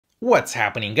What's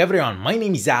happening everyone, my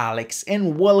name is Alex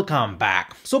and welcome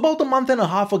back. So about a month and a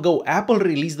half ago, Apple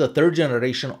released the third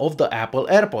generation of the Apple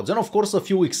AirPods, and of course a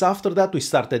few weeks after that we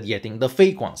started getting the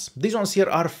fake ones. These ones here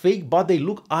are fake, but they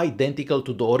look identical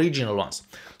to the original ones.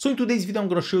 So in today's video I'm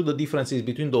gonna show you the differences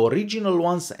between the original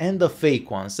ones and the fake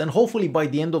ones, and hopefully by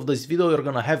the end of this video you're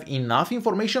gonna have enough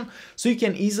information so you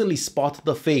can easily spot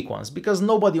the fake ones, because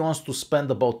nobody wants to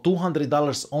spend about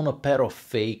 $200 on a pair of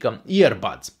fake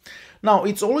earbuds. Now,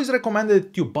 it's always recommended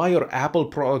that you buy your Apple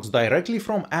products directly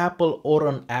from Apple or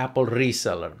an Apple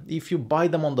reseller. If you buy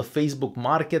them on the Facebook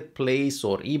Marketplace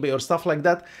or eBay or stuff like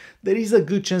that, there is a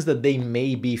good chance that they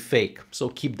may be fake, so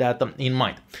keep that in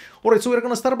mind. Alright, so we're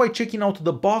gonna start by checking out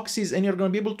the boxes, and you're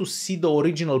gonna be able to see the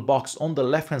original box on the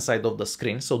left hand side of the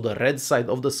screen, so the red side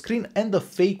of the screen, and the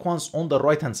fake ones on the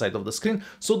right hand side of the screen,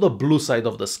 so the blue side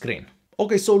of the screen.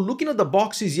 Okay, so looking at the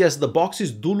boxes, yes, the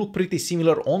boxes do look pretty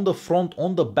similar on the front,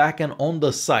 on the back, and on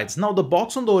the sides. Now, the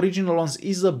box on the original ones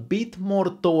is a bit more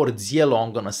towards yellow,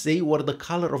 I'm gonna say, where the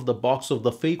color of the box of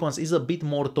the fake ones is a bit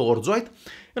more towards white.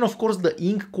 And of course, the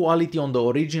ink quality on the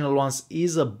original ones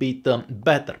is a bit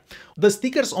better. The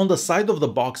stickers on the side of the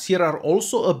box here are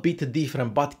also a bit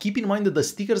different, but keep in mind that the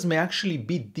stickers may actually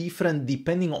be different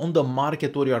depending on the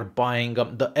market where you are buying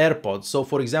the AirPods. So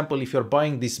for example, if you're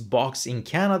buying this box in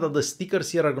Canada, the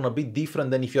stickers here are gonna be different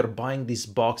than if you're buying this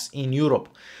box in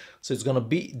Europe. So it's gonna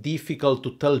be difficult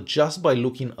to tell just by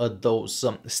looking at those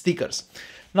stickers.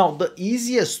 Now, the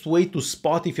easiest way to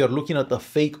spot if you're looking at a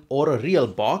fake or a real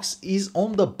box is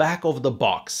on the back of the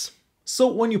box. So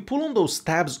when you pull on those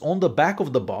tabs on the back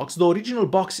of the box, the original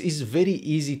box is very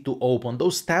easy to open.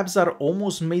 Those tabs are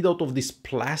almost made out of this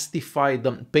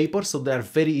plastified paper, so they're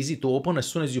very easy to open. As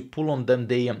soon as you pull on them,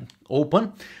 they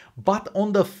open. But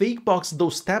on the fake box,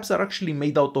 those tabs are actually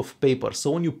made out of paper.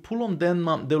 So when you pull on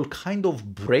them, they'll kind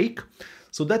of break.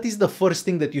 So that is the first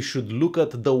thing that you should look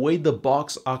at, the way the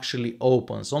box actually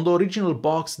opens. On the original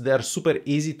box, they're super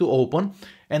easy to open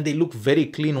and they look very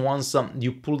clean once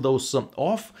you pull those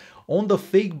off. On the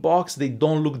fake box, they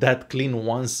don't look that clean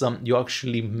once you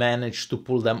actually manage to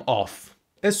pull them off.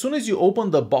 As soon as you open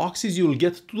the boxes, you'll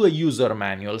get to the user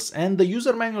manuals, and the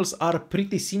user manuals are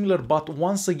pretty similar, but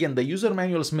once again, the user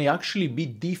manuals may actually be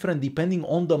different depending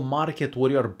on the market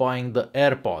where you're buying the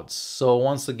AirPods. So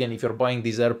once again, if you're buying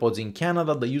these AirPods in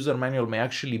Canada, the user manual may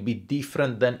actually be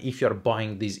different than if you're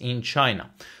buying these in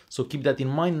China. So keep that in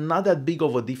mind, not that big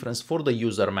of a difference for the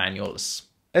user manuals.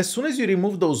 As soon as you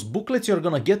remove those booklets, you're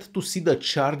gonna get to see the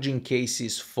charging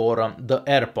cases for the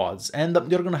AirPods, and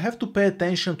you're gonna have to pay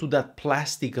attention to that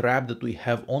plastic wrap that we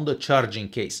have on the charging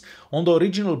case. On the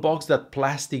original box, that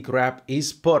plastic wrap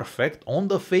is perfect. On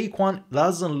the fake one,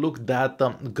 doesn't look that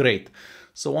great.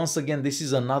 So once again, this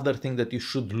is another thing that you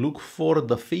should look for.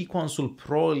 The fake ones will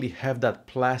probably have that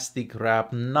plastic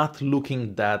wrap not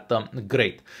looking that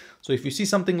great. So if you see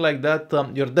something like that,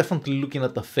 you're definitely looking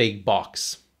at a fake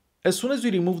box. As soon as you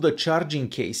remove the charging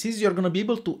cases, you're going to be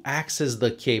able to access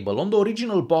the cable. On the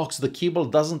original box, the cable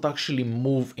doesn't actually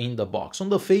move in the box. On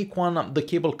the fake one, the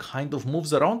cable kind of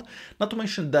moves around. Not to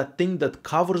mention that thing that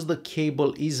covers the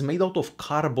cable is made out of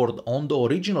cardboard on the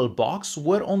original box,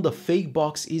 where on the fake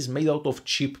box is made out of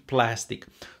cheap plastic.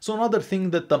 So another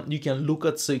thing that you can look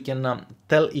at so you can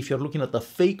tell if you're looking at a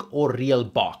fake or real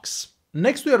box.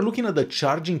 Next, we are looking at the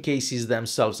charging cases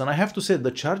themselves, and I have to say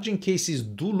the charging cases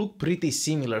do look pretty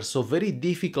similar, so very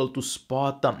difficult to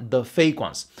spot the fake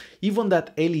ones. Even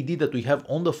that LED that we have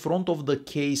on the front of the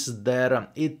case there,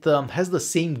 it has the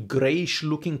same grayish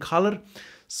looking color.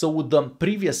 So with the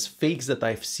previous fakes that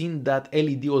I've seen, that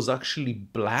LED was actually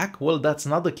black. Well, that's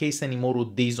not the case anymore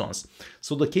with these ones.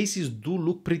 So the cases do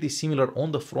look pretty similar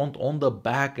on the front, on the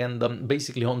back, and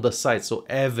basically on the side, so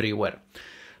everywhere.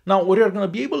 Now, where you're going to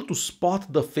be able to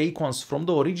spot the fake ones from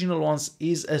the original ones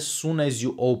is as soon as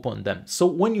you open them. So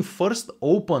when you first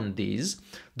open these,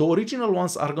 the original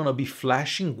ones are going to be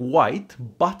flashing white,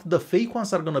 but the fake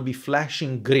ones are going to be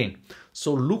flashing green.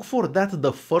 So look for that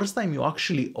the first time you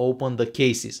actually open the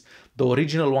cases. The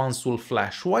original ones will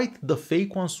flash white, the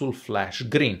fake ones will flash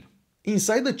green.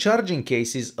 Inside the charging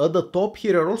cases, at the top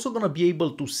here, you're also going to be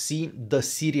able to see the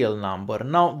serial number.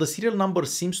 Now, the serial number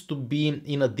seems to be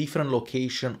in a different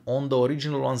location on the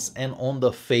original ones and on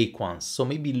the fake ones. So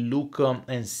maybe look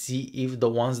and see if the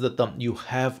ones that you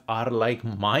have are like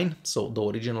mine. So the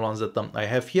original ones that I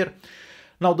have here.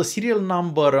 Now, the serial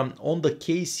number on the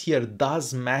case here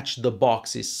does match the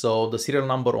boxes. So the serial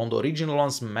number on the original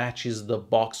ones matches the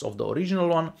box of the original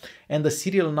one, and the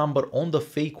serial number on the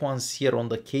fake ones here on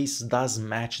the case does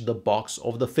match the box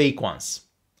of the fake ones.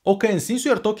 Okay, and since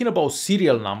we are talking about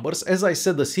serial numbers, as I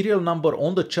said, the serial number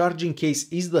on the charging case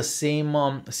is the same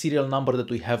serial number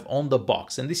that we have on the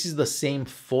box, and this is the same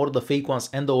for the fake ones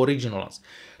and the original ones.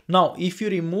 Now, if you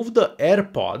remove the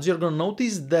AirPods, you're going to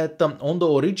notice that on the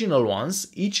original ones,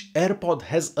 each AirPod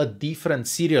has a different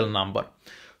serial number.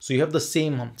 So you have the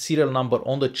same serial number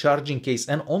on the charging case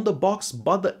and on the box,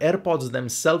 but the AirPods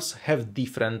themselves have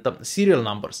different serial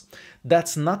numbers.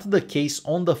 That's not the case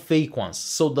on the fake ones.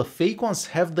 So the fake ones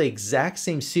have the exact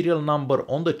same serial number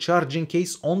on the charging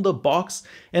case, on the box,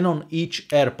 and on each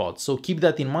AirPod. So keep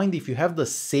that in mind. If you have the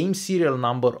same serial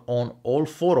number on all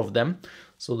four of them,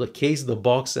 so the case, the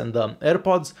box, and the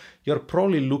AirPods, you're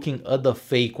probably looking at the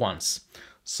fake ones.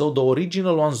 So the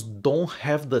original ones don't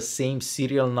have the same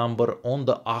serial number on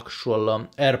the actual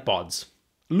AirPods.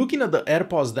 Looking at the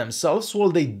AirPods themselves,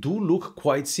 well, they do look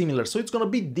quite similar. So it's going to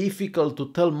be difficult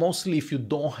to tell, mostly if you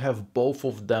don't have both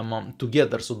of them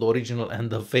together. So the original and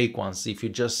the fake ones, if you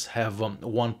just have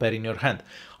one pair in your hand.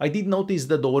 I did notice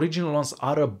that the original ones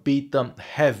are a bit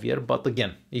heavier, but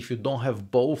again, if you don't have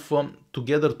both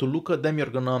together to look at them,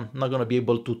 you're not gonna be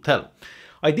able to tell.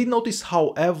 I did notice,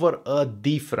 however, a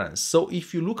difference. So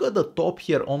if you look at the top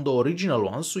here on the original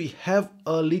ones, we have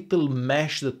a little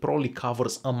mesh that probably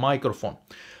covers a microphone.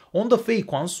 On the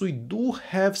fake ones, we do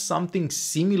have something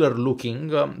similar looking,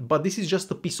 but this is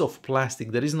just a piece of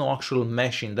plastic. There is no actual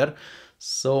mesh in there.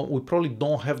 So we probably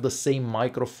don't have the same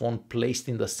microphone placed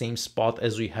in the same spot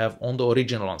as we have on the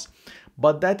original ones.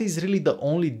 But that is really the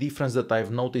only difference that I've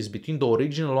noticed between the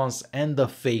original ones and the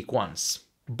fake ones.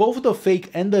 Both the fake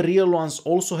and the real ones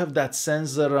also have that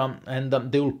sensor and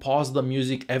they will pause the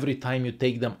music every time you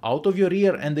take them out of your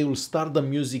ear, and they will start the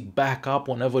music back up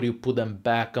whenever you put them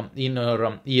back in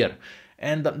your ear.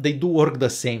 And they do work the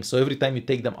same. So every time you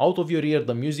take them out of your ear,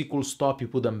 the music will stop, you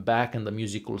put them back and the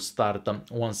music will start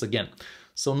once again.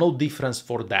 So no difference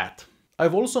for that.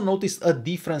 I've also noticed a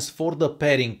difference for the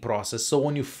pairing process. So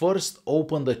when you first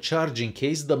open the charging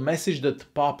case, the message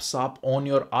that pops up on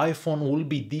your iPhone will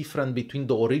be different between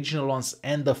the original ones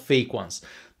and the fake ones.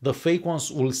 The fake ones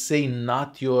will say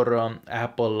not your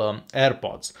Apple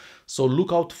AirPods. So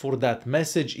look out for that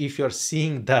message. If you're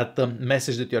seeing that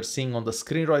message that you're seeing on the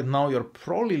screen right now, you're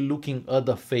probably looking at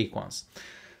the fake ones.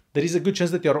 There is a good chance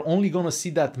that you're only going to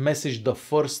see that message the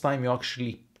first time you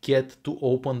actually get to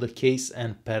open the case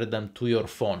and pair them to your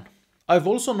phone. I've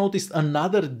also noticed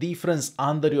another difference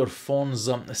under your phone's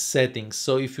settings.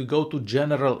 So if you go to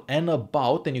General and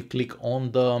About and you click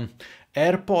on the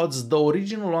AirPods, the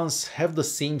original ones have the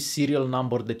same serial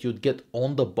number that you'd get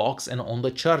on the box and on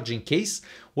the charging case,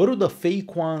 where the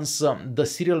fake ones, the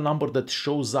serial number that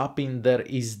shows up in there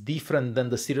is different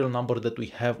than the serial number that we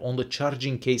have on the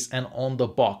charging case and on the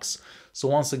box. So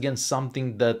once again,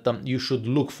 something that you should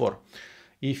look for.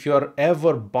 If you're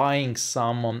ever buying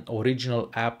some original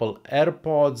Apple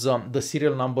AirPods, the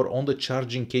serial number on the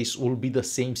charging case will be the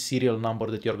same serial number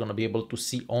that you're going to be able to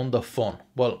see on the phone.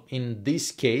 Well, in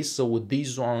this case, so with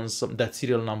these ones, that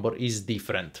serial number is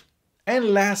different. And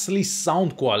lastly,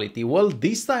 sound quality. Well,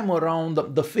 this time around,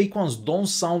 the fake ones don't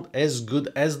sound as good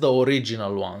as the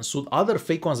original ones. With other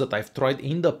fake ones that I've tried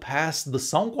in the past, the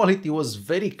sound quality was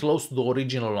very close to the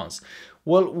original ones.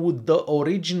 Well, with the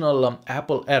original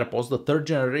Apple AirPods, the third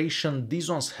generation, these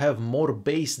ones have more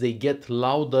bass, they get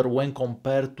louder when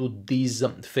compared to these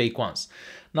fake ones.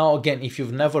 Now again, if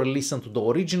you've never listened to the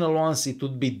original ones, it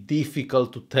would be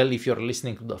difficult to tell if you're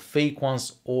listening to the fake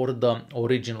ones or the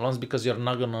original ones, because you're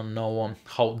not gonna know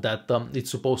how that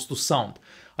it's supposed to sound.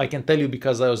 I can tell you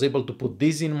because I was able to put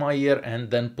this in my ear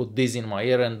and then put this in my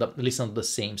ear and listen to the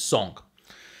same song.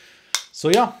 So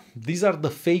yeah, these are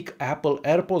the fake Apple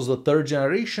AirPods, the third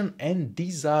generation, and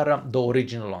these are the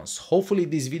original ones. Hopefully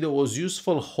this video was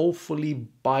useful. Hopefully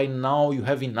by now you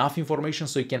have enough information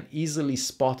so you can easily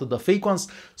spot the fake ones,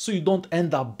 so you don't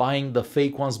end up buying the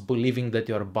fake ones believing that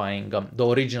you're buying the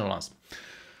original ones.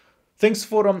 Thanks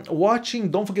for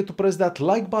watching. Don't forget to press that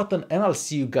like button, and I'll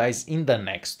see you guys in the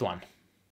next one.